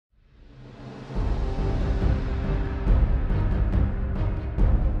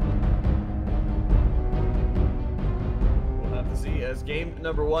as game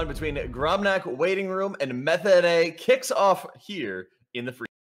number 1 between Gromnak Waiting Room and MethodNA kicks off here in the free.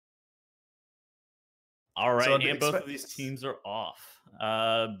 All right, and both of these teams are off.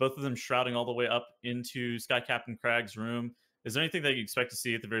 Both of them shrouding all the way up into Sky Captain Crag's room. Is there anything that you expect to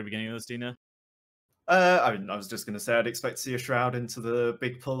see at the very beginning of this, Dina? I mean, I was just going to say I'd expect to see a shroud into the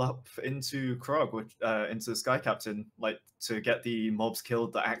big pull up into Krog, which, into Sky Captain, like to get the mobs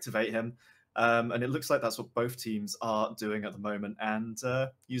killed that activate him. And it looks like that's what both teams are doing at the moment, and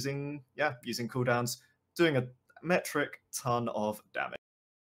using cooldowns, doing a metric ton of damage.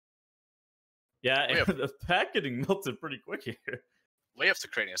 Yeah, and the pack getting melted pretty quick here. Way of the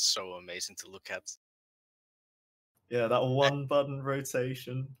Crane is so amazing to look at. Yeah, that one button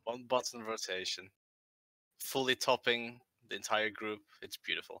rotation. One button rotation. Fully topping the entire group. It's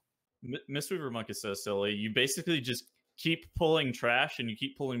beautiful. Mistweaver Monk is so silly. You basically just keep pulling trash and you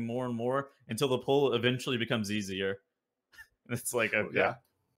keep pulling more and more until the pull eventually becomes easier. It's like, okay. Yeah.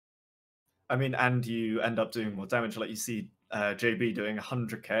 I mean, and you end up doing more damage. Like you see JB doing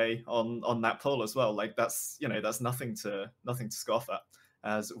 100k on that pull as well. Like that's nothing to scoff at,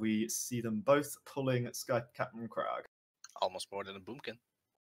 as we see them both pulling Sky Captain Crag. Almost more than a boomkin.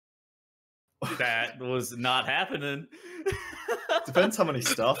 That was not happening. Depends how many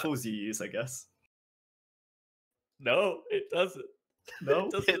Starfalls you use, I guess. No, it doesn't. No,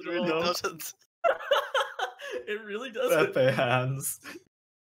 it really doesn't. It really doesn't. Pepe hands.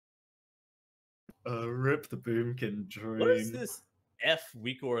 Rip the boomkin dream. What is this F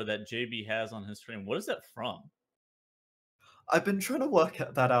weak-aura that JB has on his stream? What is that from? I've been trying to work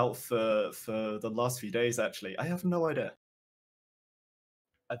that out for the last few days, actually. I have no idea.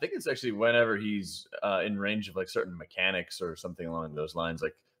 I think it's actually whenever he's in range of like certain mechanics or something along those lines,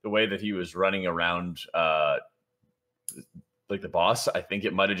 like the way that he was running around like the boss. I think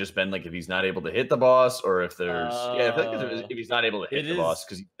it might have just been like if he's not able to hit the boss, or if there's I think if he's not able to hit the boss,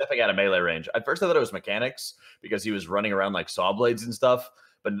 because he's definitely out of melee range. At first I thought it was mechanics because he was running around like saw blades and stuff,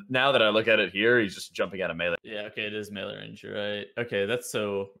 but now that I look at it here, he's just jumping out of melee. Yeah, okay, it is melee range, you're right. Okay, that's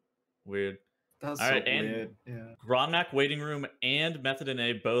so weird. That's all so right, weird. And yeah. Gromnak Waiting Room and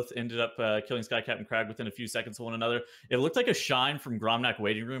MethodNA both ended up killing Sky Captain Crag within a few seconds of one another. It looked like a shine from Gromnak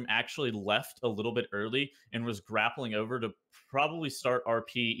Waiting Room actually left a little bit early and was grappling over to probably start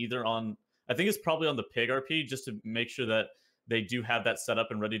RP either on, I think it's probably on the pig RP, just to make sure that they do have that set up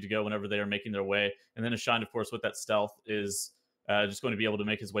and ready to go whenever they are making their way. And then a shine, of course, with that stealth is just going to be able to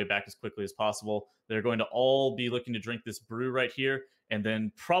make his way back as quickly as possible. They're going to all be looking to drink this brew right here and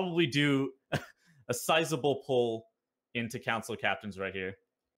then probably do a sizable pull into Council Captains right here.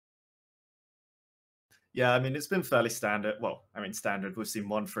 Yeah, I mean, it's been fairly standard. Well, I mean, standard. We've seen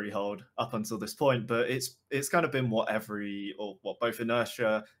one freehold up until this point, but it's kind of been what both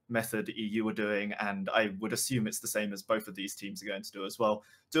Inertia, Method, EU are doing, and I would assume it's the same as both of these teams are going to do as well.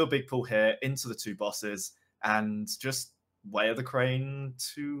 Do a big pull here into the two bosses and just wear the crane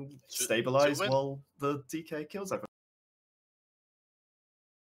to stabilize while the DK kills everyone.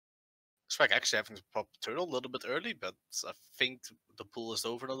 Swag actually having to pop turtle a little bit early, but I think the pool is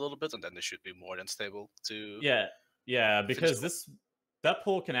over in a little bit, and then they should be more than stable to. Yeah, because that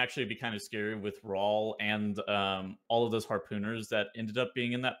pull can actually be kind of scary with Rawl and all of those harpooners that ended up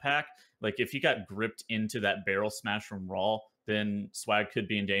being in that pack. Like if he got gripped into that barrel smash from Rawl, then Swag could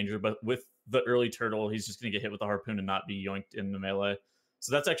be in danger. But with the early turtle, he's just going to get hit with the harpoon and not be yoinked in the melee.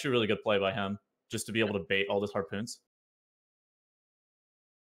 So that's actually a really good play by him, just to be able to bait all those harpoons.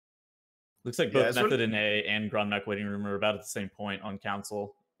 Looks like both MethodNA and Gromnak Waiting Room are about at the same point on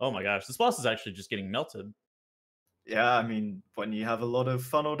Council. Oh my gosh, this boss is actually just getting melted. Yeah, I mean, when you have a lot of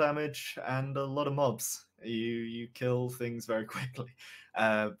funnel damage and a lot of mobs, you kill things very quickly.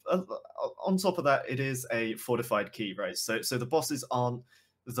 On top of that, it is a fortified key, right? So the bosses aren't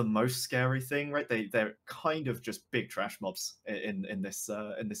the most scary thing, right? They're kind of just big trash mobs in this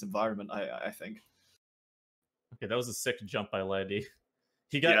environment, I think. Okay, that was a sick jump by Lady.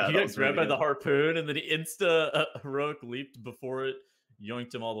 He got grabbed really by the harpoon, and then he heroic leaped before it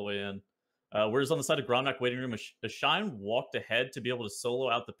yoinked him all the way in. Whereas on the side of Gromnak Waiting Room, a Shine walked ahead to be able to solo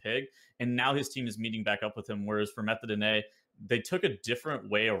out the pig, and now his team is meeting back up with him. Whereas for MethodNA, they took a different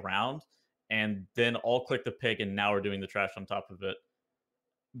way around, and then all clicked the pig, and now are doing the trash on top of it.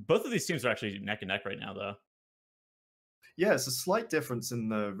 Both of these teams are actually neck and neck right now, though. Yeah, it's a slight difference in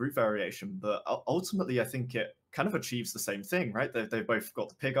the route variation, but ultimately I think it kind of achieves the same thing, right? They've both got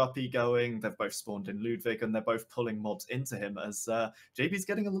the pig RP going, they've both spawned in Ludwig, and they're both pulling mobs into him as JB's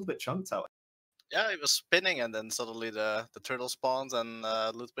getting a little bit chunked out. Yeah, he was spinning, and then suddenly the turtle spawned, and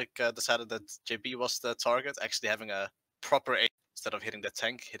Ludwig decided that JB was the target, actually having a proper aim instead of hitting the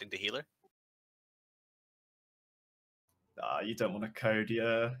tank, hitting the healer. You don't want to code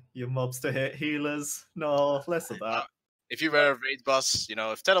your mobs to hit healers. No, less of that. If you were a raid boss, you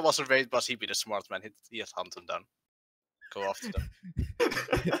know, if Teller was a raid boss, he'd be the smart man. He'd hunt them down. Go after them.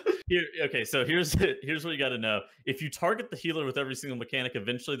 Okay, so here's what you got to know. If you target the healer with every single mechanic,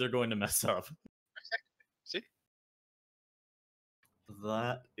 eventually they're going to mess up. See?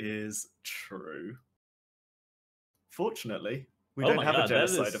 That is true. Fortunately, we don't have a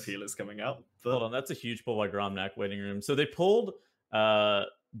genocide of healers coming out. But... Hold on, that's a huge pull by Gromnak waiting room. So they pulled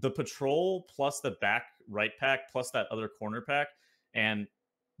the patrol plus the back right pack plus that other corner pack, and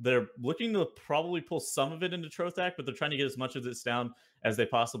they're looking to probably pull some of it into Trothak, but they're trying to get as much of this down as they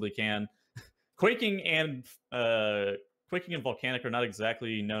possibly can. Quaking and Volcanic are not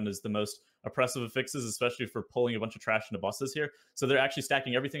exactly known as the most oppressive of fixes, especially for pulling a bunch of trash into bosses here. So they're actually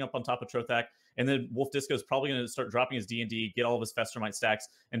stacking everything up on top of Trothak, and then Wolf Disco is probably going to start dropping his D&D, get all of his Festermite stacks,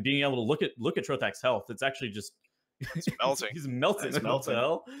 and being able to look at Trothak's health. It's actually just it's melting. He's melting. It's melting.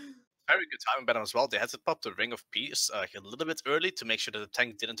 Very good timing by them as well. They had to pop the Ring of Peace a little bit early to make sure that the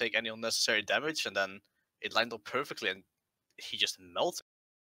tank didn't take any unnecessary damage, and then it lined up perfectly, and he just melted.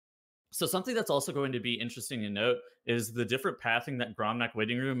 So something that's also going to be interesting to note is the different pathing that Gromnak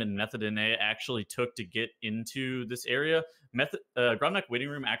Waiting Room and MethodNA actually took to get into this area. Gromnak Waiting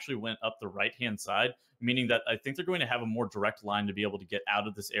Room actually went up the right-hand side, meaning that I think they're going to have a more direct line to be able to get out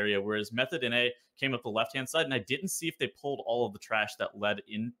of this area, whereas MethodNA came up the left-hand side, and I didn't see if they pulled all of the trash that led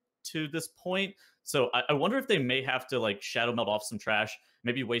into this point. So I wonder if they may have to like shadow melt off some trash,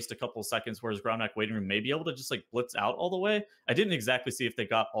 maybe waste a couple of seconds, whereas Gromnak Waiting Room may be able to just like blitz out all the way. I didn't exactly see if they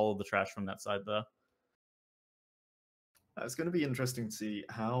got all of the trash from that side though. It's going to be interesting to see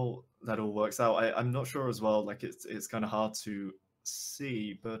how that all works out. I'm not sure as well. Like it's kind of hard to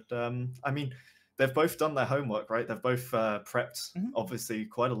see, but I mean, they've both done their homework, right? They've both prepped obviously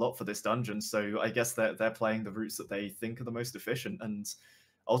quite a lot for this dungeon. So I guess they're playing the routes that they think are the most efficient, and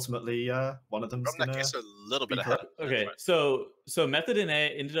ultimately one of them's going to is a little bit ahead. Okay, so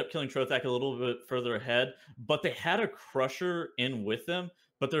MethodNA ended up killing Trothak a little bit further ahead, but they had a Crusher in with them.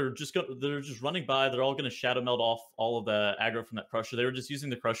 But they're just running by. They're all going to shadow melt off all of the aggro from that Crusher. They were just using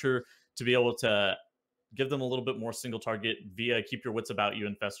the Crusher to be able to give them a little bit more single target via keep your wits about you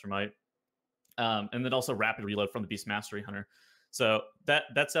and Festermite, and then also rapid reload from the Beast Mastery Hunter. So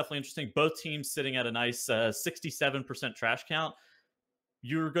that's definitely interesting. Both teams sitting at a nice 67% trash count.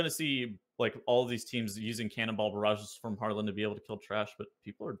 You're going to see like all of these teams using cannonball barrages from Harlan to be able to kill trash, but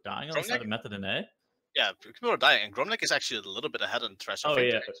people are dying on the side of MethodNA. Yeah, people are dying, and Gromnak is actually a little bit ahead in trash. I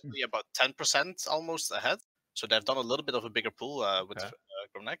think actually about 10% almost ahead. So they've done a little bit of a bigger pool with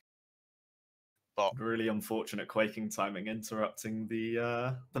Gromnak. But really unfortunate quaking timing interrupting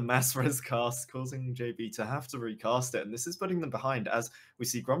the mass res cast, causing JB to have to recast it, and this is putting them behind as we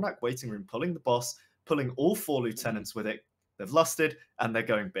see Gromnak Waiting Room pulling the boss, pulling all 4 lieutenants with it. They've lusted and they're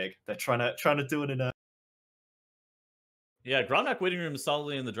going big. They're trying to do it in a... Yeah, Gromnak Waiting Room is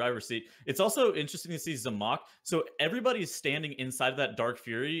solidly in the driver's seat. It's also interesting to see Zamak. So everybody's standing inside of that Dark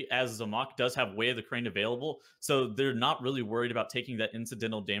Fury, as Zamak does have Way of the Crane available. So they're not really worried about taking that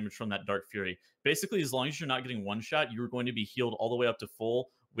incidental damage from that Dark Fury. Basically, as long as you're not getting one shot, you're going to be healed all the way up to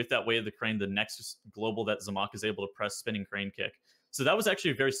full with that Way of the Crane, the next global that Zamak is able to press Spinning Crane Kick. So that was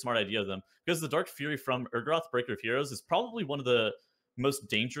actually a very smart idea of them, because the Dark Fury from Urgroth, Breaker of Heroes, is probably one of the most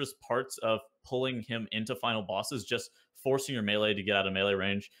dangerous parts of pulling him into final bosses, just forcing your melee to get out of melee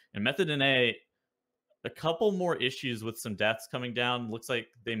range. And MethodNA, a couple more issues with some deaths coming down. Looks like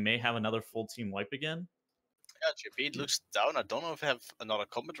they may have another full team wipe again. Yeah, JB looks down. I don't know if they have another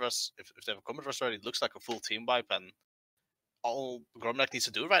combat rush. If they have a combat rush already, it looks like a full team wipe. And all Gromnak needs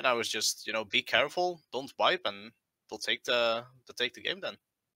to do right now is just, you know, be careful, don't wipe, and they'll take the game then.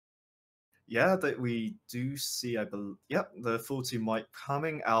 Yeah, that we do see, I believe, the full team wipe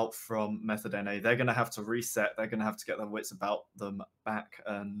coming out from MethodNA. They're going to have to reset. They're going to have to get their wits about them back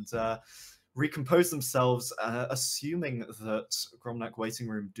and recompose themselves, assuming that Gromnak Waiting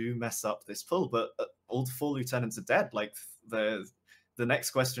Room do mess up this pull. But all the 4 lieutenants are dead. Like, the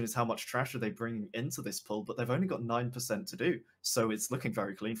next question is how much trash are they bringing into this pull? But they've only got 9% to do, so it's looking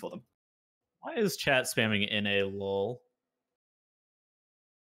very clean for them. Why is chat spamming NA lol?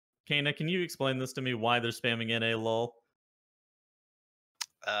 Kana, can you explain this to me, why they're spamming NA lol?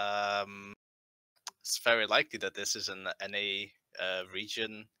 It's very likely that this is an NA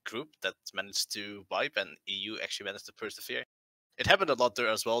region group that managed to wipe, and EU actually managed to persevere. It happened a lot there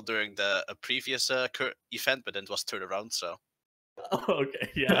as well during the previous event, but then it was turned around, so... Oh, okay,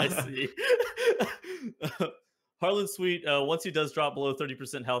 yeah, I see. Harlan Sweet, once he does drop below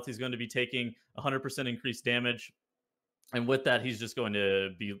 30% health, he's going to be taking 100% increased damage. And with that, he's just going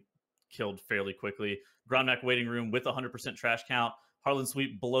to be killed fairly quickly. Gromnak waiting room with 100% trash count. Harlan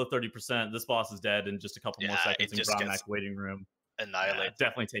Sweep below 30%. This boss is dead in just a couple more seconds. And Gromnak waiting room annihilate.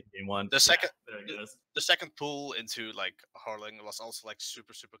 Definitely take game one. The second, the second pull into like Harlan was also like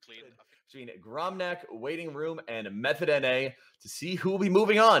super clean. Between Gromnak waiting room and MethodNA to see who will be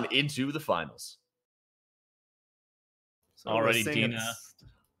moving on into the finals. So already, Dina.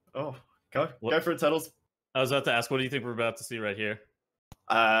 Oh, go for it, Tuddles. I was about to ask, what do you think we're about to see right here?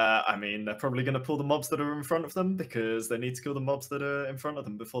 I mean, they're probably going to pull the mobs that are in front of them because they need to kill the mobs that are in front of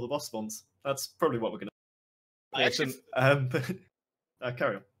them before the boss spawns. That's probably what we're going to do. I actually,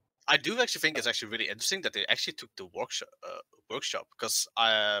 carry on. I do actually think it's actually really interesting that they actually took the workshop because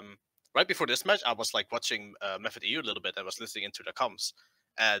right before this match, I was like watching Method EU a little bit and was listening into the comms.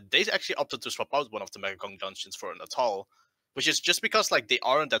 They actually opted to swap out one of the Mega Kong dungeons for an Atoll, which is just because like they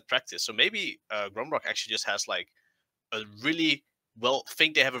aren't that practice. So maybe Gromnak actually just has like a really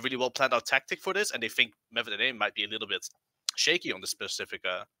they have a really well planned out tactic for this, and they think MethodNA might be a little bit shaky on the specific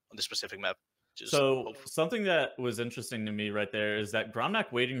map. So something that was interesting to me right there is that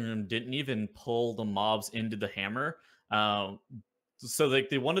Gromnak waiting room didn't even pull the mobs into the hammer. So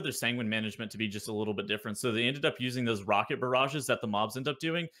they wanted their sanguine management to be just a little bit different. So they ended up using those rocket barrages that the mobs end up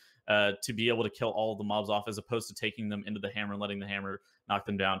doing to be able to kill all of the mobs off, as opposed to taking them into the hammer and letting the hammer knock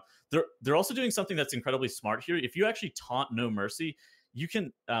them down. They're also doing something that's incredibly smart here. If you actually taunt No Mercy, you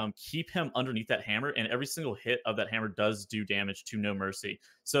can keep him underneath that hammer, and every single hit of that hammer does do damage to No Mercy.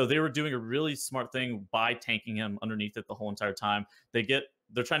 So they were doing a really smart thing by tanking him underneath it the whole entire time.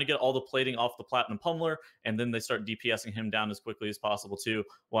 They're trying to get all the plating off the Platinum Pummeler, and then they start DPSing him down as quickly as possible too,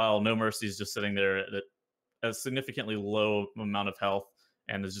 while No Mercy is just sitting there at a significantly low amount of health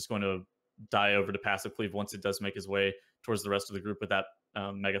and is just going to die over to passive cleave once it does make his way towards the rest of the group with that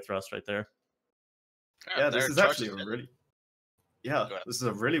mega thrust right there. Yeah, this is actually this is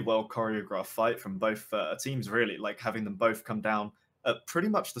a really well choreographed fight from both teams, really, like having them both come down at pretty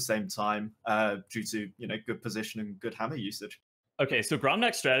much the same time due to, good position and good hammer usage. Okay, so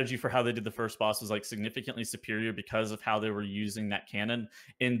Gromnak's strategy for how they did the first boss was like significantly superior because of how they were using that cannon.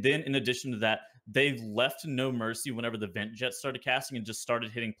 And then in addition to that, they left No Mercy whenever the Vent Jet started casting and just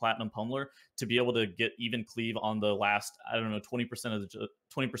started hitting Platinum Pummeler to be able to get even cleave on the last, 20%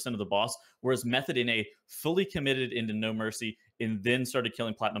 of the boss. Whereas MethodNA fully committed into No Mercy and then started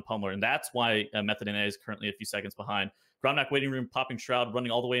killing Platinum Pummeler. And that's why MethodNA is currently a few seconds behind. Gromnak waiting room, popping Shroud, running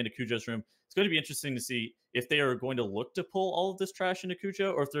all the way into Kujo's room. It's going to be interesting to see if they are going to look to pull all of this trash into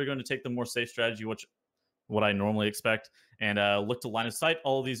Kujo, or if they're going to take the more safe strategy, which what I normally expect, and look to line of sight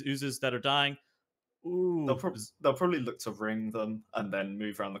all of these oozes that are dying. Ooh. They'll probably look to ring them and then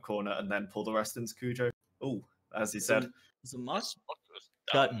move around the corner and then pull the rest into Kujo. Oh, as he said. Zamak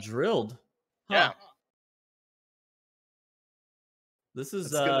got drilled. Huh. Yeah. This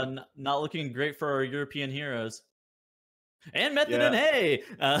is not looking great for our European heroes. And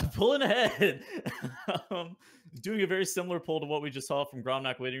MethodNA pulling ahead. Doing a very similar pull to what we just saw from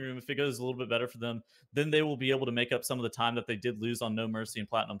Gromnak waiting room. If it goes a little bit better for them, then they will be able to make up some of the time that they did lose on No Mercy and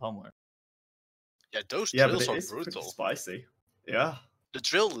Platinum Pummeler. Yeah, those drills are brutal. Pretty spicy. Yeah. The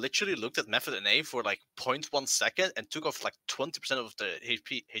drill literally looked at MethodNA for like 0.1 second and took off like 20% of the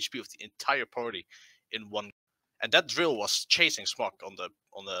HP of the entire party in one. And that drill was chasing Smok on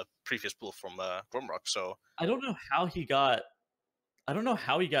the previous pull from Gromnak. So I don't know how he got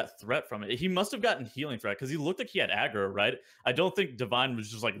threat from it. He must have gotten healing threat because he looked like he had aggro, right? I don't think Divine was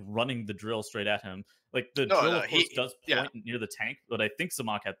just like running the drill straight at him. Like the drill, of course, does point near the tank, but I think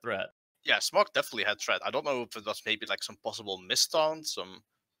Zamak had threat. Yeah, Smok definitely had threat. I don't know if it was maybe like some possible misstaunt, some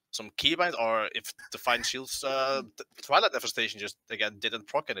keybind, or if Divine Shield's Twilight Devastation just again didn't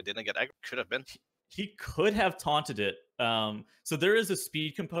proc and it didn't get aggro. Could have been. He could have taunted it. So there is a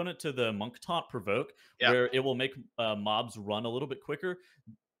speed component to the Monk Taunt Provoke where it will make mobs run a little bit quicker.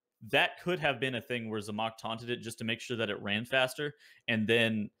 That could have been a thing where Zamak taunted it just to make sure that it ran faster and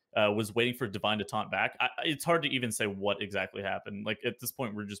then was waiting for Divine to taunt back. It's hard to even say what exactly happened. Like at this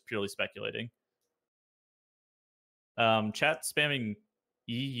point, we're just purely speculating. Chat spamming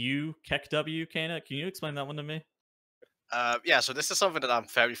EU KEKW, Kana. Can you explain that one to me? So this is something that I'm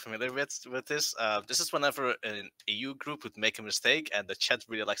very familiar with this. This is whenever an EU group would make a mistake and the chat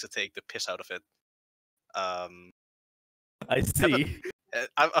really likes to take the piss out of it. I see.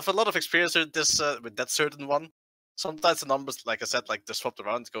 I've a lot of experience with this, with that certain one. Sometimes the numbers, like I said, like they're swapped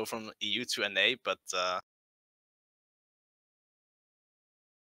around, go from EU to NA, but...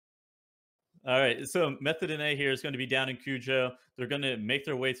 All right, so MethodNA here is going to be down in Kujo. They're going to make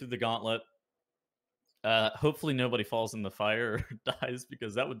their way through the gauntlet. Hopefully nobody falls in the fire or dies,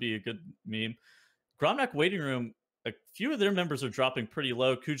 because that would be a good meme. Gromnak waiting room a few of their members are dropping pretty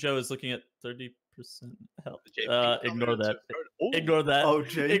low. Cujo is looking at 30% health. Ignore that. Ignore that. Oh,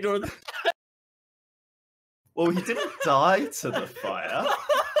 Jake. Ignore that. Well, he didn't die to the fire.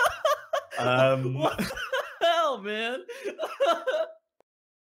 What the hell, man?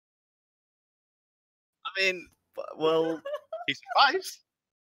 I mean, well, he survives.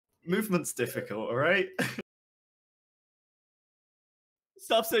 Movement's difficult, all right?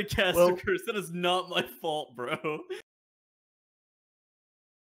 Stop saying caster Well, curse. That is not my fault, bro.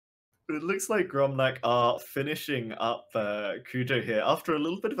 It looks like Gromnak are finishing up Kujo here after a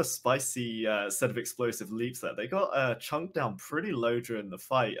little bit of a spicy set of explosive leaps there. They got chunked down pretty low during the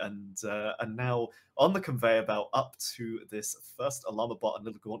fight and now on the conveyor belt up to this first Alarma Bot and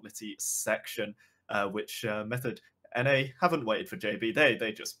Little Gauntlet-y section, which MethodNA haven't waited for JB.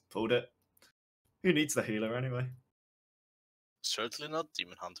 They just pulled it. Who needs the healer anyway? Certainly not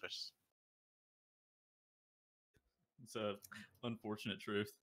Demon Hunters. It's a unfortunate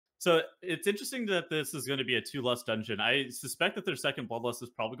truth. So it's interesting that this is going to be a 2-lust dungeon. I suspect that their second Bloodlust is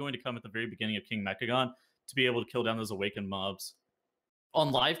probably going to come at the very beginning of King Mechagon to be able to kill down those awakened mobs.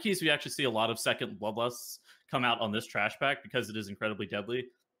 On live keys, we actually see a lot of second Bloodlusts come out on this trash pack because it is incredibly deadly.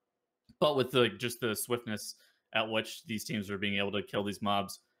 But with just the swiftness at which these teams are being able to kill these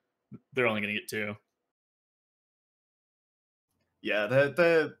mobs, they're only going to get 2. Yeah,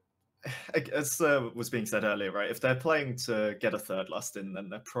 they're as was being said earlier, right? If they're playing to get a third lust in, then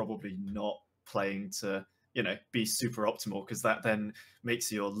they're probably not playing to, be super optimal, because that then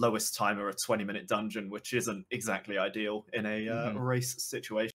makes your lowest timer a 20-minute dungeon, which isn't exactly ideal in a race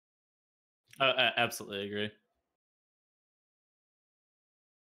situation. I absolutely agree.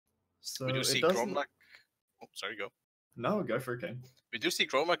 So we do see Gromnak. Oh, sorry, go. No, go for it, Kane. We do see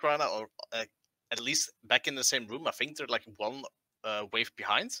Gromnak right now, or at least back in the same room. I think they're like one wave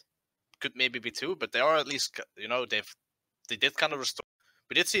behind. Could maybe be 2, but they are at least, they did kind of restore.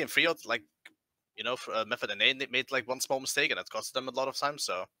 We did see in Freehold, like, MethodNA, they made like one small mistake and it cost them a lot of time.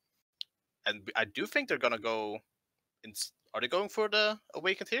 So, and I do think they're gonna go. Are they going for the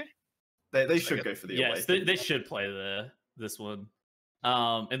Awakened here? They should go for the Yes, Awakened. they should play this one.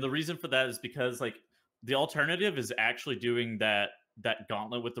 And the reason for that is because like the alternative is actually doing that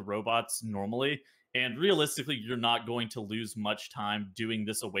gauntlet with the robots normally. And realistically, you're not going to lose much time doing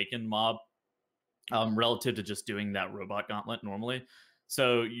this awakened mob relative to just doing that robot gauntlet normally.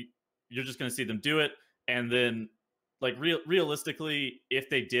 So you're just going to see them do it. And then, like, realistically, if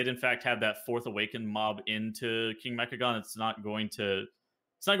they did, in fact, have that 4th awakened mob into King Mechagon, it's not going to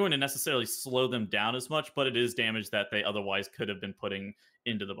necessarily slow them down as much, but it is damage that they otherwise could have been putting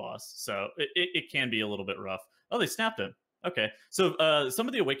into the boss. So it can be a little bit rough. Oh, they snapped him. Okay, so some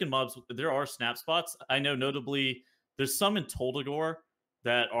of the awakened mobs, there are snap spots. I know notably there's some in Toldagor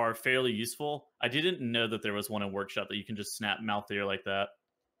that are fairly useful. I didn't know that there was one in Workshop that you can just snap mouth ear like that.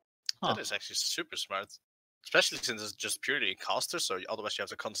 That is actually super smart, especially since it's just purely a caster, so otherwise you have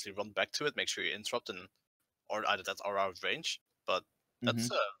to constantly run back to it, make sure you interrupt, or either that or out of range. But that's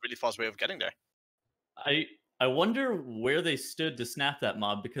a really fast way of getting there. I wonder where they stood to snap that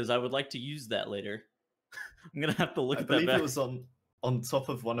mob, because I would like to use that later. I'm gonna have to look at that. I believe it was on top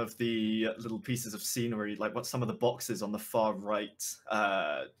of one of the little pieces of scenery, like what some of the boxes on the far right,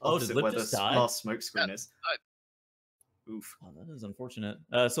 opposite where the last smoke screen is. Oof. Oh, that is unfortunate.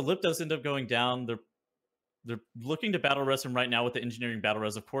 So Lip does end up going down. They're looking to battle res him right now with the engineering battle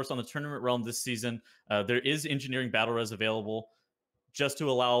res. Of course, on the tournament realm this season, there is engineering battle res available just to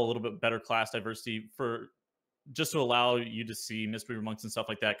allow a little bit better class diversity, just to allow you to see Mistweaver monks and stuff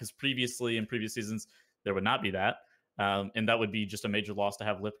like that. Because previously in previous seasons, there would not be that. And that would be just a major loss to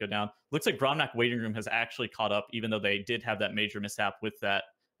have Lip go down. Looks like Gromnak Waiting Room has actually caught up, even though they did have that major mishap with that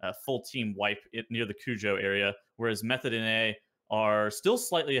full team wipe near the Cujo area, whereas MethodNA are still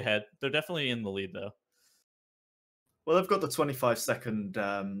slightly ahead. They're definitely in the lead, though. Well, they've got the 25-second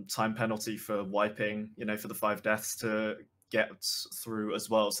time penalty for wiping, for the 5 deaths to get through as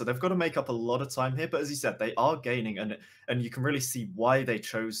well. So they've got to make up a lot of time here. But as you said, they are gaining, and you can really see why they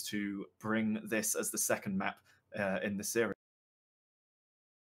chose to bring this as the second map in the series.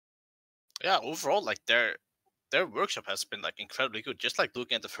 Yeah, overall, like their workshop has been like incredibly good. Just like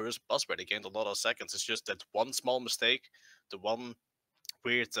looking at the first boss where they gained a lot of seconds, it's just that one small mistake, the one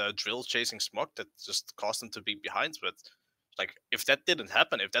weird drill chasing Smog that just caused them to be behind. But like, if that didn't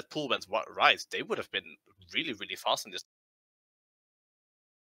happen, if that pull went right, they would have been really, really fast in this.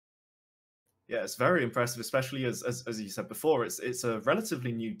 Yeah, it's very impressive, especially as you said before, it's a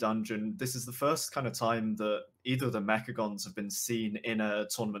relatively new dungeon. This is the first kind of time that either of the Mechagons have been seen in a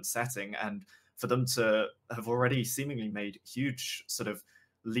tournament setting, and for them to have already seemingly made huge sort of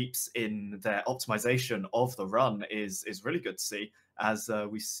leaps in their optimization of the run is really good to see, as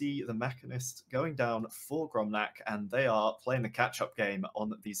we see the Mechanist going down for Gromnak, and they are playing the catch-up game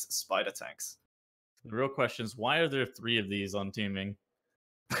on these spider tanks. The real question is, why are there 3 of these on teaming?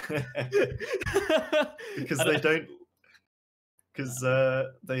 Because they don't. Because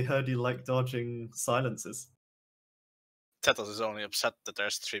they heard you like dodging silences. Tetos is only upset that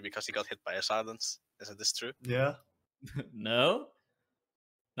there's 3 because he got hit by a silence. Isn't this true? Yeah. No,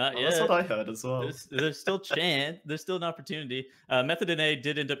 not yet. That's what I heard as well. There's still chance. There's still an opportunity. MethodNA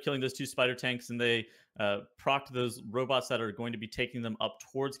did end up killing those 2 spider tanks, and they procced those robots that are going to be taking them up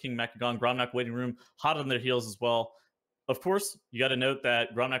towards King Mechagon. Gromnak Waiting Room hot on their heels as well. Of course, you got to note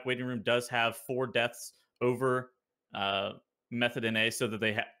that Gromnak Waiting Room does have 4 deaths over MethodNA, so that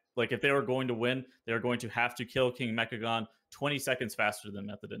they like, if they were going to win, they're going to have to kill King Mechagon 20 seconds faster than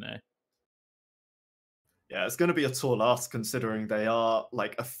MethodNA. Yeah, it's going to be a tall ask, considering they are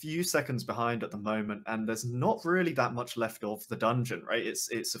like a few seconds behind at the moment, and there's not really that much left of the dungeon, right?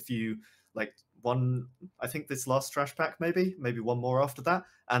 It's a few, like one, I think this last trash pack, maybe one more after that,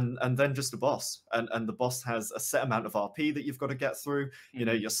 and then just a boss, and the boss has a set amount of RP that you've got to get through. You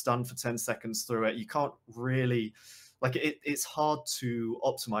know, you're stunned for 10 seconds through it. You can't really, like, it's hard to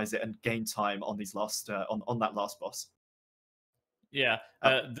optimize it and gain time on these last on that last boss. Yeah,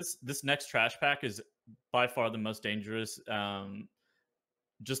 this next trash pack is by far the most dangerous,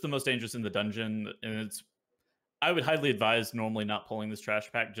 just the most dangerous in the dungeon, and I would highly advise normally not pulling this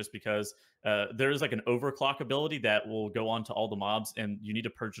trash pack, just because there is like an overclock ability that will go on to all the mobs, and you need to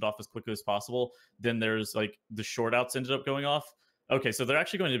purge it off as quickly as possible. Then there's like the short outs ended up going off. Okay, so they're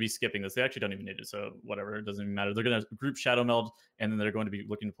actually going to be skipping this. They actually don't even need it, so whatever, it doesn't even matter. They're going to group Shadow Meld, and then they're going to be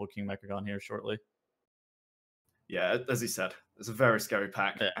looking to pull King Mechagon here shortly. Yeah, as he said, it's a very scary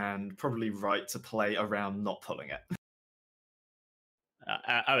pack, and probably right to play around not pulling it.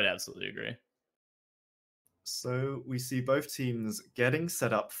 I would absolutely agree. So we see both teams getting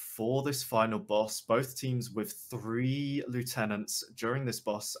set up for this final boss, both teams with 3 lieutenants during this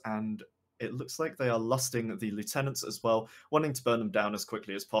boss, and it looks like they are lusting the lieutenants as well, wanting to burn them down as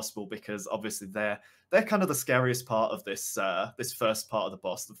quickly as possible, because obviously they're kind of the scariest part of this this first part of the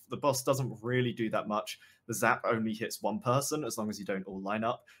boss. The boss doesn't really do that much. The zap only hits 1 person as long as you don't all line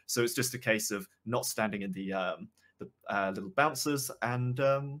up. So it's just a case of not standing in the little bouncers and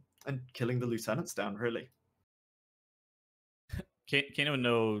killing the lieutenants down, really. Can't even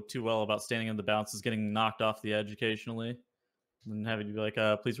know too well about standing in the bounces, getting knocked off the edge occasionally, and having to be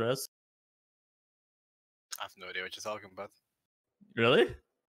like, please res. I have no idea what you're talking about. Really?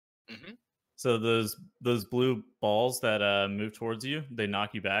 Mm-hmm. So those blue balls that move towards you, they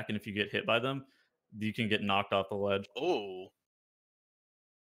knock you back, and if you get hit by them, you can get knocked off the ledge. Oh.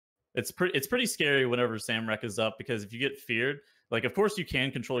 It's pretty scary whenever Samrek is up, because if you get feared, like, of course you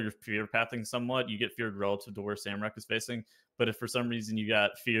can control your fear pathing somewhat. You get feared relative to where Samrek is facing, but if for some reason you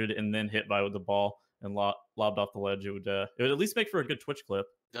got feared and then hit by with the ball and lobbed off the ledge, it would at least make for a good Twitch clip.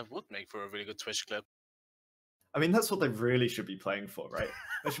 That would make for a really good Twitch clip. I mean, that's what they really should be playing for, right?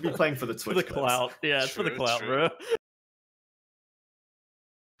 They should be playing for the Twitch for the clout. Yeah, it's for the clout, bro.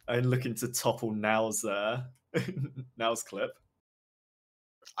 I'm looking to topple Now's Now's clip.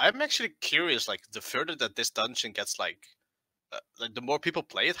 I'm actually curious, like, the further that this dungeon gets, like the more people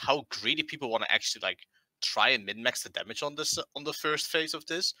play it, how greedy people want to actually, like, try and min-max the damage on this on the first phase of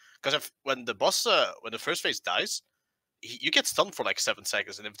this. Because when the boss, when the first phase dies, you get stunned for like 7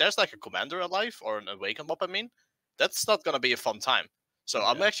 seconds, and if there's like a commander alive or an awakened mob, I mean, that's not gonna be a fun time. So yeah.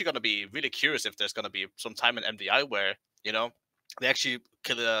 I'm actually gonna be really curious if there's gonna be some time in MDI where, you know, they actually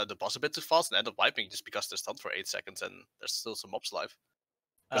kill the boss a bit too fast and end up wiping just because they're stunned for 8 seconds and there's still some mobs alive.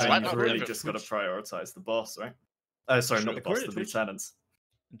 You've really just got to prioritize the boss, right? Sorry, not the boss, the lieutenants.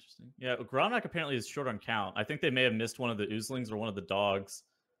 Interesting. Yeah, Gromnak apparently is short on count. I think they may have missed one of the oozlings or one of the dogs.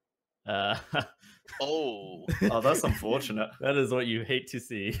 Oh, that's unfortunate. That is what you hate to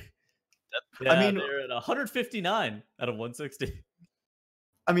see. Yeah, I mean, they're at 159 out of 160.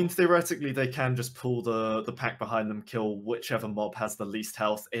 I mean, theoretically, they can just pull the pack behind them, kill whichever mob has the least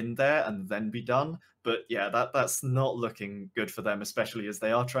health in there, and then be done. But yeah, that's not looking good for them, especially as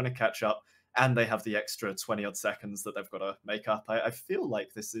they are trying to catch up, and they have the extra 20-odd seconds that they've got to make up. I feel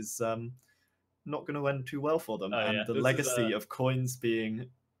like this is not going to end too well for them, and the legacy of coins being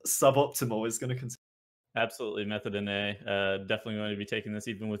suboptimal is going to continue. Absolutely, MethodNA definitely going to be taking this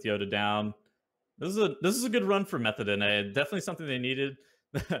even with Yoda down. This is a good run for MethodNA. Definitely something they needed.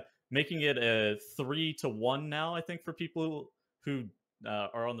 Making it a 3-1 now, I think, for people who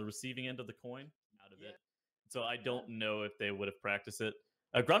are on the receiving end of the coin out of it. So I don't know if they would have practiced it.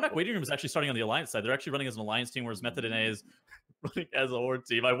 Gromnak Waiting Room is actually starting on the Alliance side. They're actually running as an Alliance team, whereas MethodNA is running as a Horde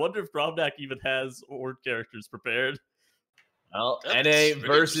team. I wonder if Gromnak even has Horde characters prepared. Well, That's NA really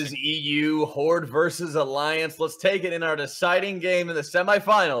versus EU, Horde versus Alliance. Let's take it in our deciding game in the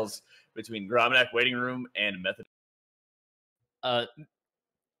semifinals between Gromnak Waiting Room and Method.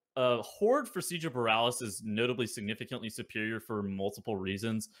 Horde for Siege of Borealis is notably significantly superior for multiple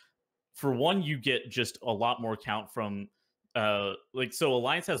reasons. For one, you get just a lot more count from so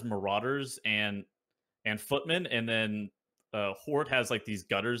Alliance has Marauders and Footmen, and then Horde has like these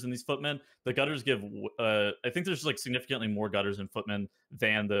gutters and these Footmen. The gutters give I think there's like significantly more gutters and Footmen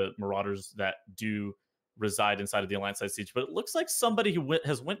than the Marauders that do reside inside of the Alliance side siege. But it looks like somebody who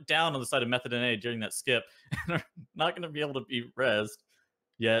has went down on the side of MethodNA during that skip and are not going to be able to be rezzed.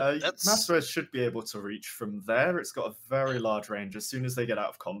 Yeah, Master should be able to reach from there. It's got a very large range. As soon as they get out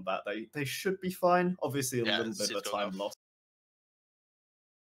of combat, they should be fine. Obviously, a little bit of a time loss.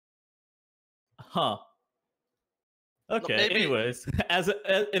 Huh. Okay. Anyways, and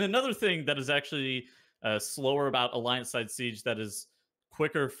another thing that is actually slower about Alliance side siege that is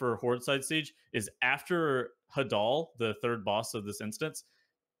quicker for Horde side siege is after Hadal, the third boss of this instance,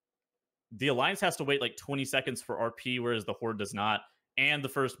 the Alliance has to wait like 20 seconds for RP, whereas the Horde does not. And the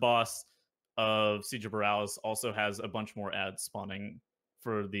first boss of Siege of Borealis also has a bunch more ads spawning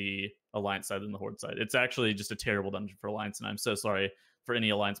for the Alliance side than the Horde side. It's actually just a terrible dungeon for Alliance, and I'm so sorry for any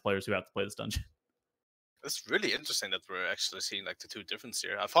Alliance players who have to play this dungeon. It's really interesting that we're actually seeing like the two differences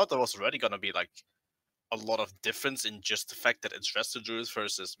here. I thought there was already gonna be like a lot of difference in just the fact that it's Resto Druid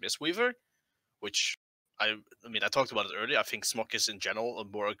versus Mistweaver, which I mean I talked about it earlier. I think Smok is in general a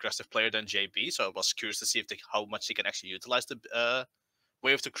more aggressive player than JB, so I was curious to see if how much he can actually utilize the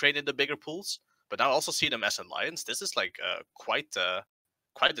Way of the Crane in the bigger pools. But now I also see them as Alliance. This is like quite the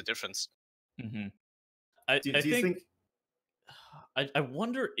difference. Mm-hmm. I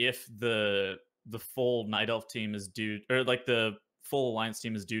wonder if the full Night Elf team is due, or like the full Alliance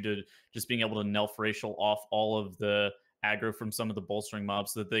team is due to just being able to Nelf racial off all of the aggro from some of the bolstering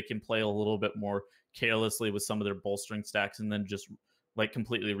mobs so that they can play a little bit more carelessly with some of their bolstering stacks and then just like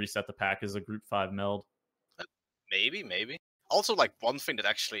completely reset the pack as a group 5 meld. Maybe. Also, like one thing that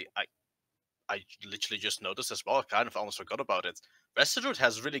actually I literally just noticed as well, I kind of almost forgot about it. Resolute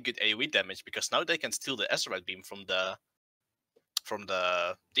has really good AoE damage because now they can steal the Ezreal beam from the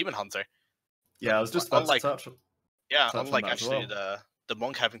Demon Hunter. Yeah, I was just about to touch. Yeah, unlike actually the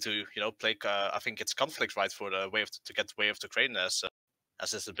monk having to play I think it's conflict right for the way to get Way of the Crane as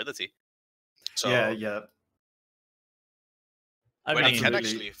his ability. So yeah. I mean, can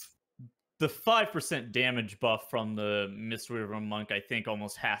actually. The 5% damage buff from the Mistweaver Monk, I think,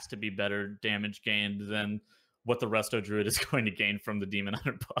 almost has to be better damage gained than what the Resto Druid is going to gain from the Demon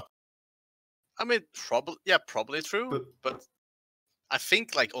Hunter buff. I mean, probably true, but I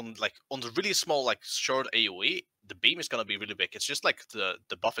think on the really small short AoE, the beam is gonna be really big. It's just like the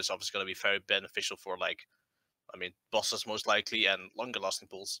buff itself is gonna be very beneficial for bosses most likely and longer lasting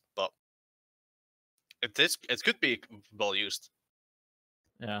pools, but it could be well used.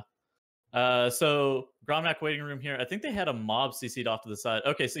 Yeah. So Gromnak Waiting Room here. I think they had a mob CC'd off to the side.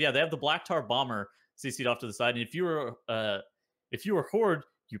 Okay, so yeah, they have the Black Tar Bomber CC'd off to the side. And if you were Horde,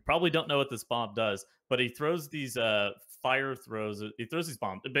 you probably don't know what this bomb does, but he throws these fire throws. He throws these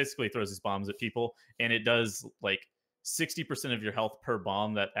bombs. It basically throws these bombs at people, and it does like 60% of your health per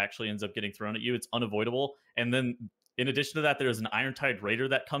bomb that actually ends up getting thrown at you. It's unavoidable. And then in addition to that, there's an Iron-Tide Raider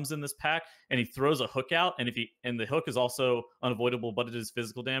that comes in this pack, and he throws a hook out, and the hook is also unavoidable, but it is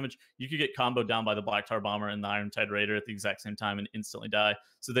physical damage. You could get comboed down by the Black Tar Bomber and the Iron-Tide Raider at the exact same time and instantly die.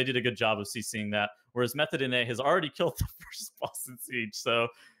 So they did a good job of CCing that, whereas MethodNA has already killed the first boss in Siege. So,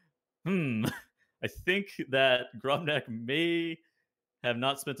 I think that Gromnak may have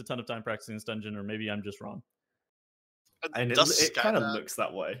not spent a ton of time practicing this dungeon, or maybe I'm just wrong. And it kind of looks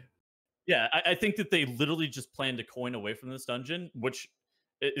that way. Yeah, I think that they literally just planned to coin away from this dungeon, which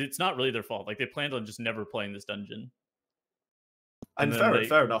it's not really their fault. Like, they planned on just never playing this dungeon. And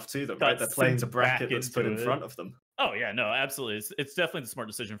fair enough to them, right? They're playing the bracket that's put in front of them. Oh, yeah, no, absolutely. It's definitely the smart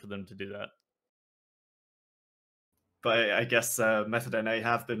decision for them to do that. But I guess MethodNA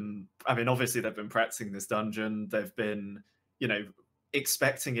have been, I mean, obviously they've been practicing this dungeon. They've been,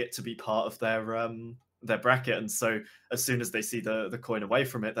 expecting it to be part of their bracket. And so as soon as they see the coin away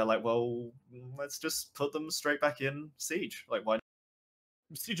from it, they're like, well, let's just put them straight back in Siege. Like, why?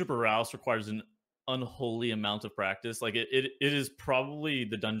 Siege of Borealis requires an unholy amount of practice. Like, it is probably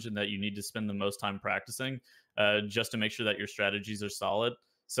the dungeon that you need to spend the most time practicing just to make sure that your strategies are solid.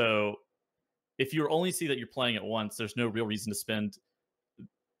 So if you only see that you're playing it once, there's no real reason to spend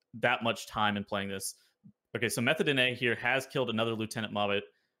that much time in playing this. Okay, so MethodNA here has killed another Lieutenant Mobbit,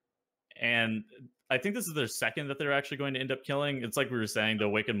 and I think this is their second that they're actually going to end up killing. It's like we were saying, the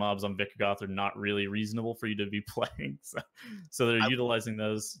awakened mobs on Vikagoth are not really reasonable for you to be playing. So they're utilizing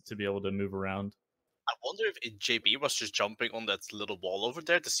those to be able to move around. I wonder if JB was just jumping on that little wall over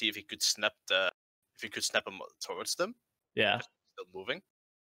there to see if he could snap him towards them. Yeah. Still moving.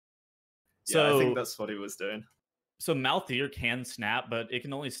 So yeah, I think that's what he was doing. So Malthier can snap, but it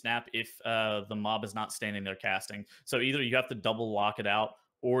can only snap if the mob is not standing there casting. So either you have to double lock it out,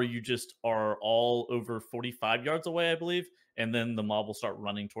 or you just are all over 45 yards away, I believe, and then the mob will start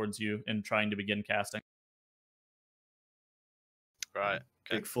running towards you and trying to begin casting. Right.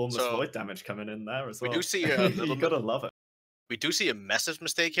 Okay. Big formless void damage coming in there as well. We do see a little you gotta love it. We do see a massive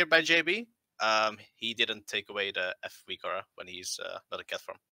mistake here by JB. He didn't take away the F weaker when he's not a cat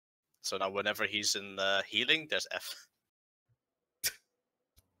form. So now whenever he's in healing, there's F.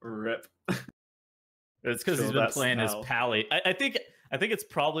 Rip. It's because he's been playing his Pally. I think it's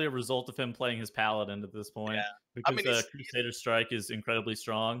probably a result of him playing his Paladin at this point. Yeah. Because Crusader Strike is incredibly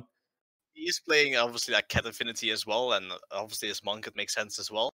strong. He's playing obviously like Cat Affinity as well, and obviously his Monk, it makes sense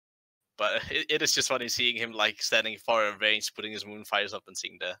as well. But it is just funny seeing him like standing far in range, putting his Moonfires up and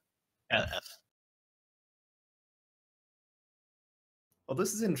seeing the F. Well,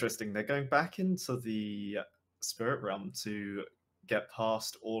 this is interesting. They're going back into the Spirit Realm to get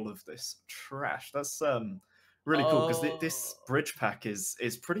past all of this trash. That's really cool, because this bridge pack is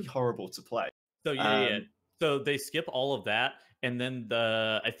pretty horrible to play. So yeah. So they skip all of that, and then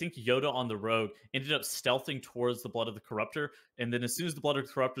I think Yoda on the rogue ended up stealthing towards the Blood of the Corruptor, and then as soon as the Blood of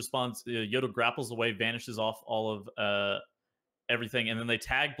the Corruptor spawns, Yoda grapples away, vanishes off all of everything, and then they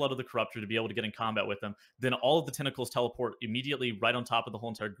tag Blood of the Corruptor to be able to get in combat with them. Then all of the tentacles teleport immediately right on top of the whole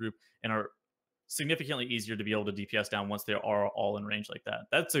entire group and are significantly easier to be able to DPS down once they are all in range like that.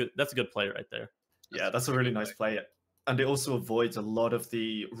 That's a good play right there. Yeah, that's a really nice play. And it also avoids a lot of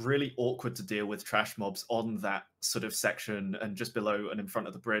the really awkward to deal with trash mobs on that sort of section and just below and in front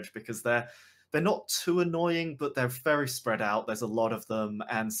of the bridge, because they're not too annoying, but they're very spread out. There's a lot of them,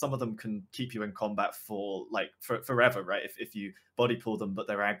 and some of them can keep you in combat for forever, right? If you body pull them, but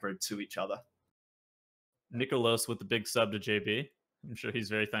they're aggroed to each other. Nicholas with the big sub to JB. I'm sure he's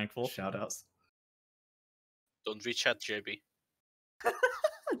very thankful. Shout outs. Don't reach out, JB.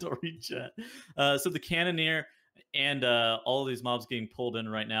 Don't reach out. So the Cannoneer and all of these mobs getting pulled in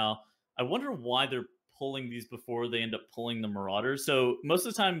right now. I wonder why they're pulling these before they end up pulling the Marauders. So most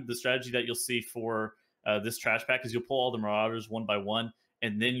of the time, the strategy that you'll see for this trash pack is you'll pull all the Marauders one by one,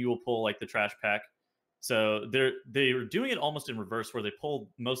 and then you will pull like the trash pack. So they're doing it almost in reverse, where they pull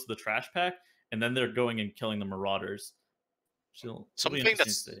most of the trash pack, and then they're going and killing the Marauders. Something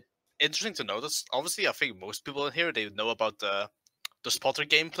that's interesting to notice. Obviously, I think most people in here, they know about the spotter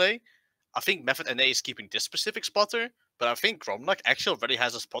gameplay. I think MethodNA is keeping this specific spotter, but I think Gromnak actually already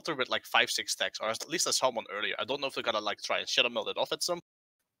has a spotter with like 5-6 stacks, or at least I saw one earlier. I don't know if they're gonna like try and shadow meld it off at some.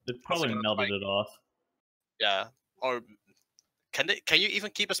 They probably melted it off. Yeah, or can you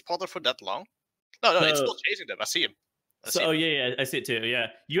even keep a spotter for that long? No, it's still chasing them. I see him. Yeah, I see it too. Yeah,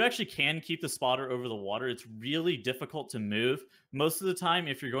 you actually can keep the spotter over the water. It's really difficult to move. Most of the time,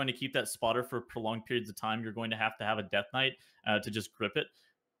 if you're going to keep that spotter for prolonged periods of time, you're going to have a Death Knight to just grip it.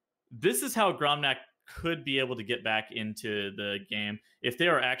 This is how Gromnak could be able to get back into the game. If they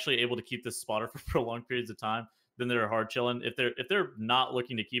are actually able to keep this spotter for prolonged periods of time, then they're hard chilling. If they're not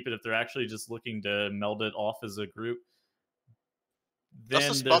looking to keep it, if they're actually just looking to meld it off as a group, then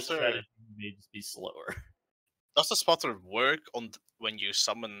their strategy may just be slower. Does the spotter work on when you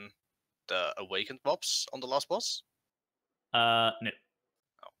summon the awakened mobs on the last boss? No.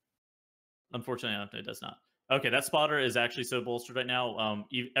 Oh. Unfortunately, it does not. Okay, that spotter is actually so bolstered right now.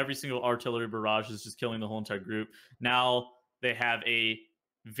 Every single artillery barrage is just killing the whole entire group. Now they have a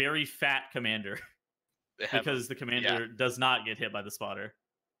very fat commander because the commander does not get hit by the spotter.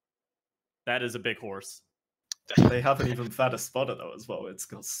 That is a big horse. They have an even fatter spotter though as well. It's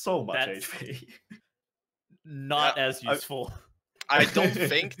got so much HP. Not as useful. I don't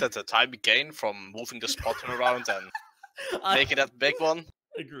think that the time gain from moving the spotter around and making that big one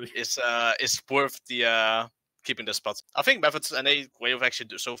is worth the keeping the spots. I think MethodNA way of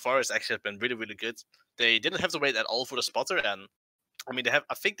actually so far has actually been really, really good. They didn't have to wait at all for the spotter, and I mean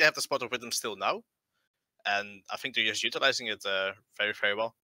I think they have the spotter with them still now, and I think they're just utilizing it very, very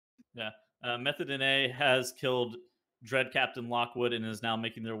well. Yeah, MethodNA has killed Dread Captain Lockwood and is now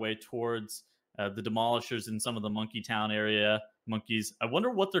making their way towards the Demolishers in some of the Monkey Town area. Monkeys. I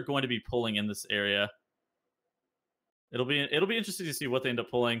wonder what they're going to be pulling in this area. It'll be interesting to see what they end up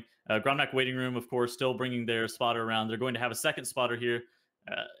pulling. Gromnak Waiting Room, of course, still bringing their spotter around. They're going to have a second spotter here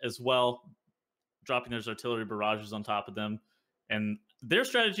as well, dropping their artillery barrages on top of them. And their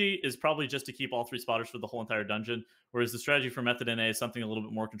strategy is probably just to keep all 3 spotters for the whole entire dungeon, whereas the strategy for MethodNA is something a little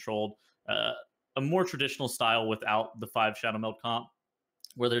bit more controlled, a more traditional style without the 5 Shadow Meld comp,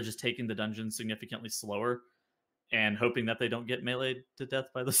 where they're just taking the dungeon significantly slower and hoping that they don't get meleeed to death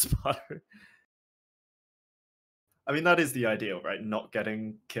by the spotter. I mean, that is the ideal, right? Not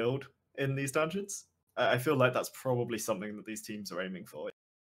getting killed in these dungeons. I feel like that's probably something that these teams are aiming for.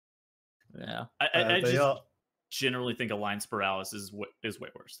 Yeah, I just generally think Alliance paralysis is way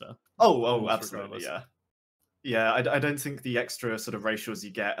worse, though. Oh, absolutely, yeah. Yeah, I don't think the extra sort of racials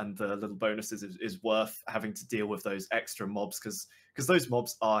you get and the little bonuses is worth having to deal with those extra mobs, because those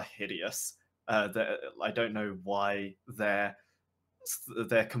mobs are hideous. I don't know why they're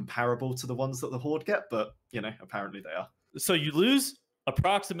comparable to the ones that the Horde get, but, you know, apparently they are. So you lose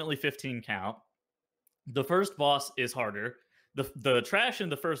approximately 15 count. The first boss is harder. The trash in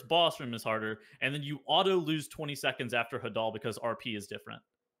the first boss room is harder, and then you auto lose 20 seconds after Hadal because RP is different.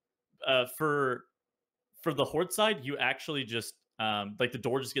 For the Horde side, you actually just like the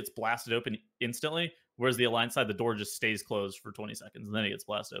door just gets blasted open instantly, whereas the Alliance side, the door just stays closed for 20 seconds and then it gets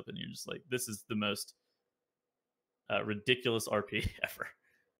blasted open. You're just like, this is the most ridiculous RP ever.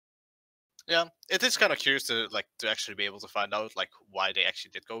 Yeah, it is kind of curious to actually be able to find out like why they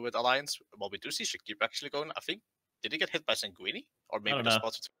actually did go with Alliance. Well, we do see Shakib actually going. I think, did he get hit by Sanguini, or maybe the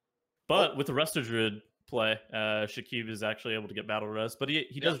spots? But with the Resto Druid play, Shakib is actually able to get battle res, but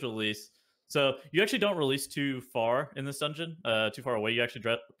he does release. So you actually don't release too far in this dungeon, too far away. You actually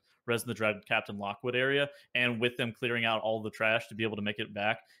res in the Dread Captain Lockwood area, and with them clearing out all the trash to be able to make it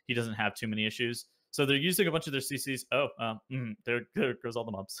back, he doesn't have too many issues. So they're using a bunch of their CCs. There goes all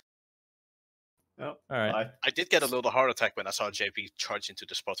the mobs. Oh, all right. I did get a little heart attack when I saw JP charge into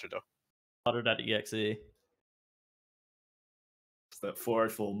the spotter, though. Spotter.exe. It's that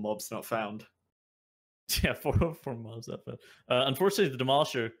 404 mobs not found. Yeah, 404 mobs not found. Unfortunately, the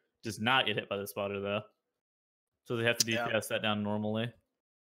Demolisher does not get hit by the spotter, though. So they have to DPS that down normally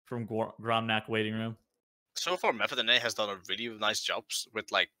from Gromnak waiting room. So far, MethodNA has done a really nice job with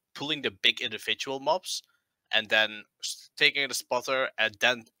like pulling the big individual mobs and then taking the spotter and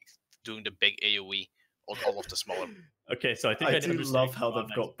then doing the big AoE on all of the smaller. Okay, so I think I do love how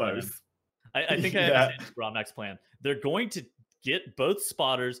they've got both. I think I understand Gromnak's plan. They're going to get both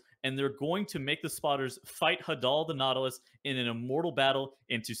spotters, and they're going to make the spotters fight Hadal the Nautilus in an immortal battle,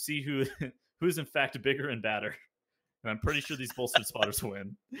 and to see who's in fact bigger and badder. And I'm pretty sure these bolstered spotters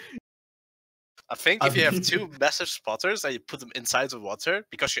win. I think if you have 2 massive spotters and you put them inside the water,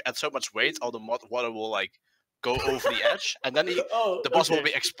 because you add so much weight, all the water will like go over the edge, and then the boss will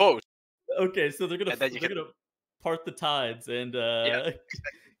be exposed. Okay, so they're gonna part the tides and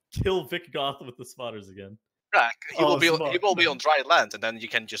kill Vic Goth with the spotters again. Yeah, he will be on dry land, and then you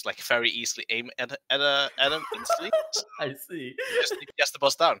can just like very easily aim at him instantly. I see. Just DPS the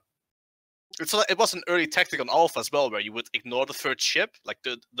boss down. It was an early tactic on Alpha as well, where you would ignore the third ship, like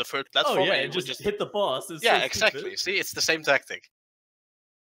the third platform. Oh yeah, and just hit the boss. It's yeah, so exactly. Stupid. See, it's the same tactic.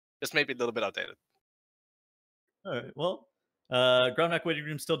 Just maybe a little bit outdated. All right. Well, Gromnak waiting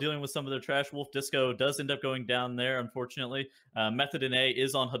room still dealing with some of their trash. Wolf Disco does end up going down there, unfortunately. MethodNA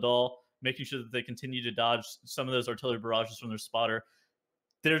is on Hadal, making sure that they continue to dodge some of those artillery barrages from their spotter.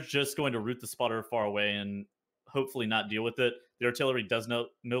 They're just going to root the spotter far away and hopefully not deal with it. The artillery does no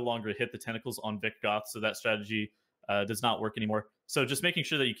longer hit the tentacles on Vic Goth, so that strategy does not work anymore. So just making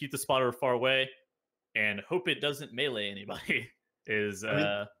sure that you keep the spotter far away and hope it doesn't melee anybody is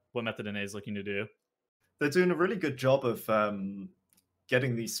what MethodNA is looking to do. They're doing a really good job of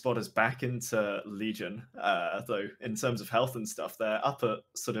getting these spotters back into Legion, though, in terms of health and stuff. They're up at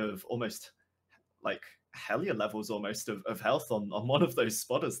sort of almost like Hellier levels almost of health on one of those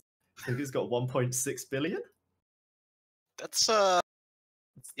spotters. I think he's got 1.6 billion. That's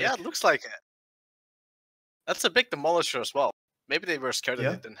yeah, it looks like it. That's a big demolisher as well. Maybe they were scared that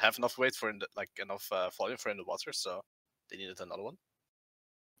they didn't have enough weight for enough volume for in the water, so they needed another one.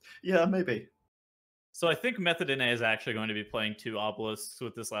 Yeah, maybe. So I think MethodNA is actually going to be playing 2 obelisks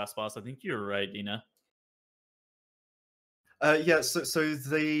with this last boss. I think you're right, Dina. Yeah, so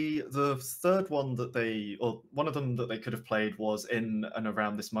the third one that one of them that they could have played was in and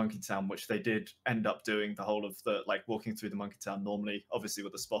around this monkey town, which they did end up doing the whole of the walking through the monkey town normally, obviously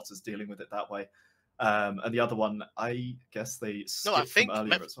with the spotters dealing with it that way. And the other one, I guess they skipped from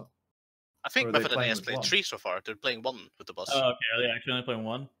earlier as well. I think MethodNA has played 3 so far. They're playing 1 with the boss. Oh, okay. Are they actually only playing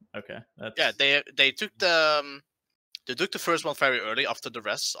 1? Okay. Yeah, they took the first one very early after the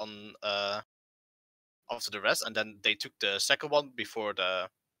rest and then they took the second one before the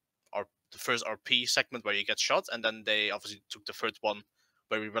first RP segment where you get shot, and then they obviously took the third one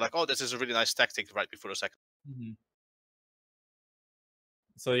where we were like, oh, this is a really nice tactic right before the second. Mm-hmm.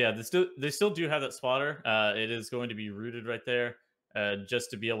 So yeah, they still do have that spotter. It is going to be rooted right there, just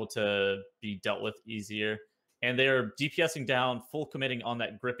to be able to be dealt with easier. And they are DPSing down, full committing on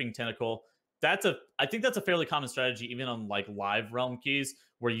that gripping tentacle. I think that's a fairly common strategy, even on like live realm keys,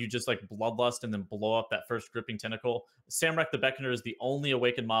 where you just like bloodlust and then blow up that first gripping tentacle. Samrak the Beckoner is the only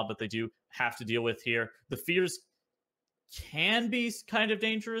awakened mob that they do have to deal with here. The fears can be kind of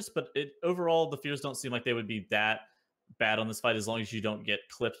dangerous, but overall the fears don't seem like they would be that bad on this fight as long as you don't get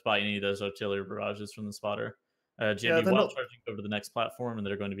clipped by any of those artillery barrages from the spotter. JB wild charging over to the next platform, and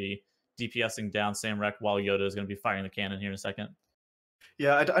they're going to be DPSing down Samrak while Yoda is going to be firing the cannon here in a second.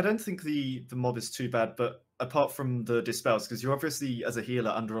 Yeah, I don't think the mob is too bad, but apart from the dispels, because you're obviously, as a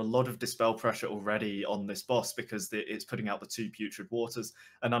healer, under a lot of dispel pressure already on this boss because it's putting out the 2 putrid waters,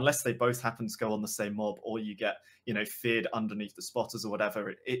 and unless they both happen to go on the same mob, or you get, feared underneath the spotters or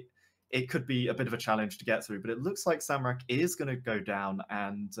whatever, it could be a bit of a challenge to get through. But it looks like Samrak is going to go down,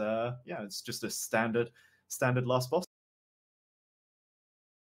 and yeah, it's just a standard last boss.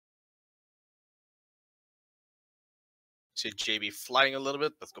 See JB flying a little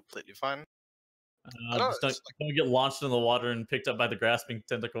bit, that's completely fine. Just don't get launched in the water and picked up by the grasping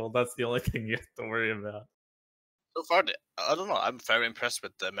tentacle. That's the only thing you have to worry about. So far, I don't know. I'm very impressed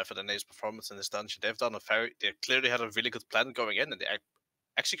with MethodNA's performance in this dungeon. They clearly had a really good plan going in, and they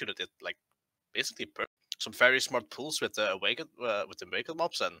executed it like basically perfect. Some very smart pulls with the awakened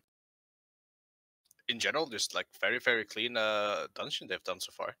mobs, and in general, just like very clean dungeon they've done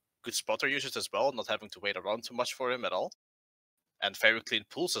so far. Good spotter usage as well, not having to wait around too much for him at all. And very clean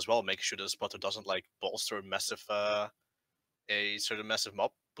pulls as well, making sure the spotter doesn't like bolster a certain massive mob,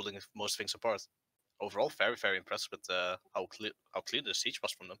 pulling most things apart. Overall, very impressed with how clean the siege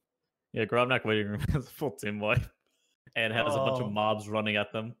was from them. Yeah, Gromnak waiting room has a full team wipe and has a bunch of mobs running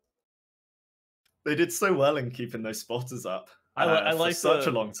at them. They did so well in keeping those spotters up. I like such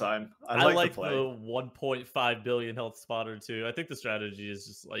a long time. I like the 1.5 billion health spotter too. I think the strategy is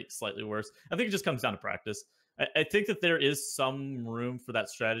just like slightly worse. I think it just comes down to practice. I think that there is some room for that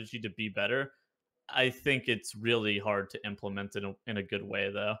strategy to be better. I think it's really hard to implement it in a good way,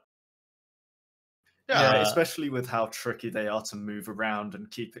 though. Yeah, especially with how tricky they are to move around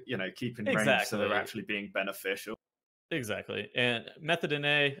and keep in range, so they're actually being beneficial. Exactly. And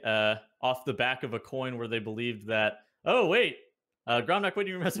MethodNA, off the back of a coin where they believed that, oh wait, Gromnak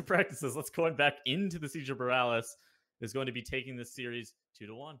waiting room has some practices. Let's go back into the Siege of Borealis, is going to be taking this series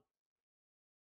 2-1.